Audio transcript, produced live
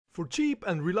For cheap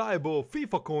and reliable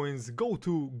FIFA coins, go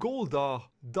to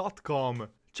golda.com.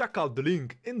 Check out the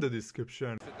link in the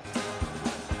description.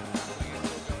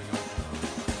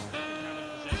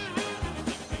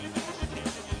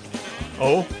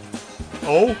 Oh,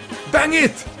 bang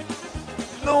it!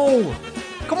 No!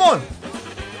 Come on!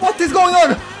 What is going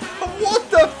on? What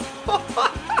the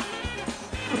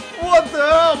What the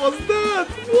hell was that?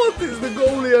 What is the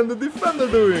goalie and the defender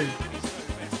doing?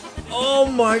 Oh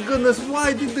my goodness,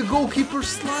 why did the goalkeeper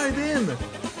slide in?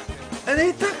 And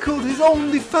he tackled his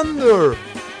own defender!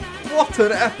 What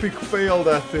an epic fail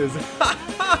that is!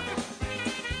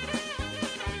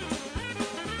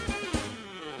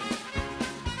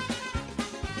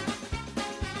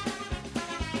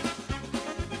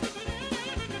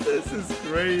 This is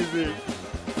crazy.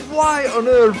 Why on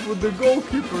earth would the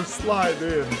goalkeeper slide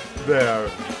in there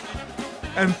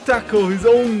and tackle his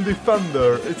own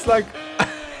defender? It's like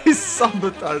he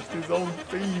sabotaged his own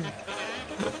team.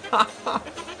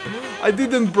 I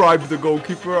didn't bribe the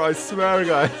goalkeeper, I swear,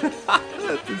 guys.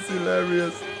 That is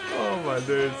hilarious. Oh my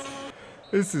days.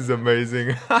 This is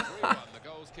amazing.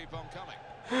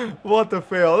 What a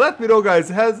fail. Let me know, guys,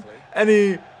 has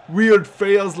any weird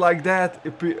fails like that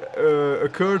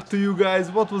occurred to you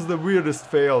guys? What was the weirdest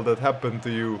fail that happened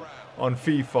to you on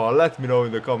FIFA? Let me know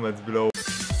in the comments below.